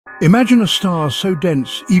Imagine a star so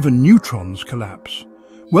dense even neutrons collapse.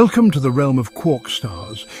 Welcome to the realm of quark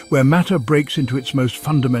stars, where matter breaks into its most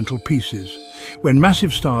fundamental pieces. When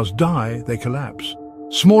massive stars die, they collapse.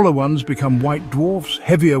 Smaller ones become white dwarfs,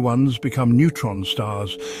 heavier ones become neutron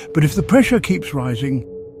stars. But if the pressure keeps rising,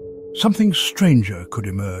 something stranger could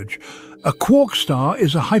emerge. A quark star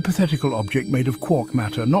is a hypothetical object made of quark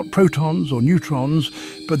matter, not protons or neutrons,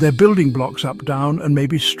 but their building blocks up, down, and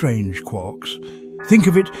maybe strange quarks. Think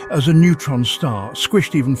of it as a neutron star,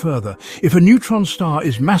 squished even further. If a neutron star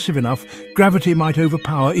is massive enough, gravity might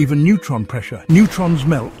overpower even neutron pressure. Neutrons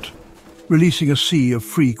melt, releasing a sea of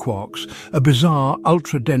free quarks, a bizarre,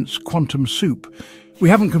 ultra-dense quantum soup. We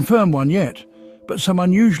haven't confirmed one yet, but some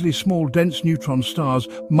unusually small, dense neutron stars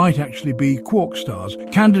might actually be quark stars.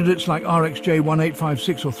 Candidates like RxJ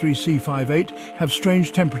 1856 or 3C58 have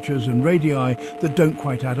strange temperatures and radii that don't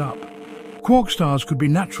quite add up. Quark stars could be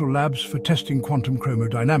natural labs for testing quantum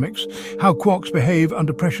chromodynamics, how quarks behave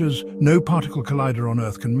under pressures no particle collider on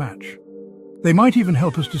Earth can match. They might even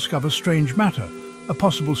help us discover strange matter, a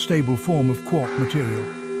possible stable form of quark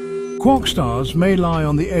material. Quark stars may lie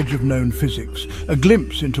on the edge of known physics, a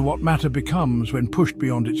glimpse into what matter becomes when pushed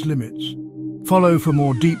beyond its limits. Follow for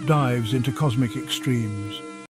more deep dives into cosmic extremes.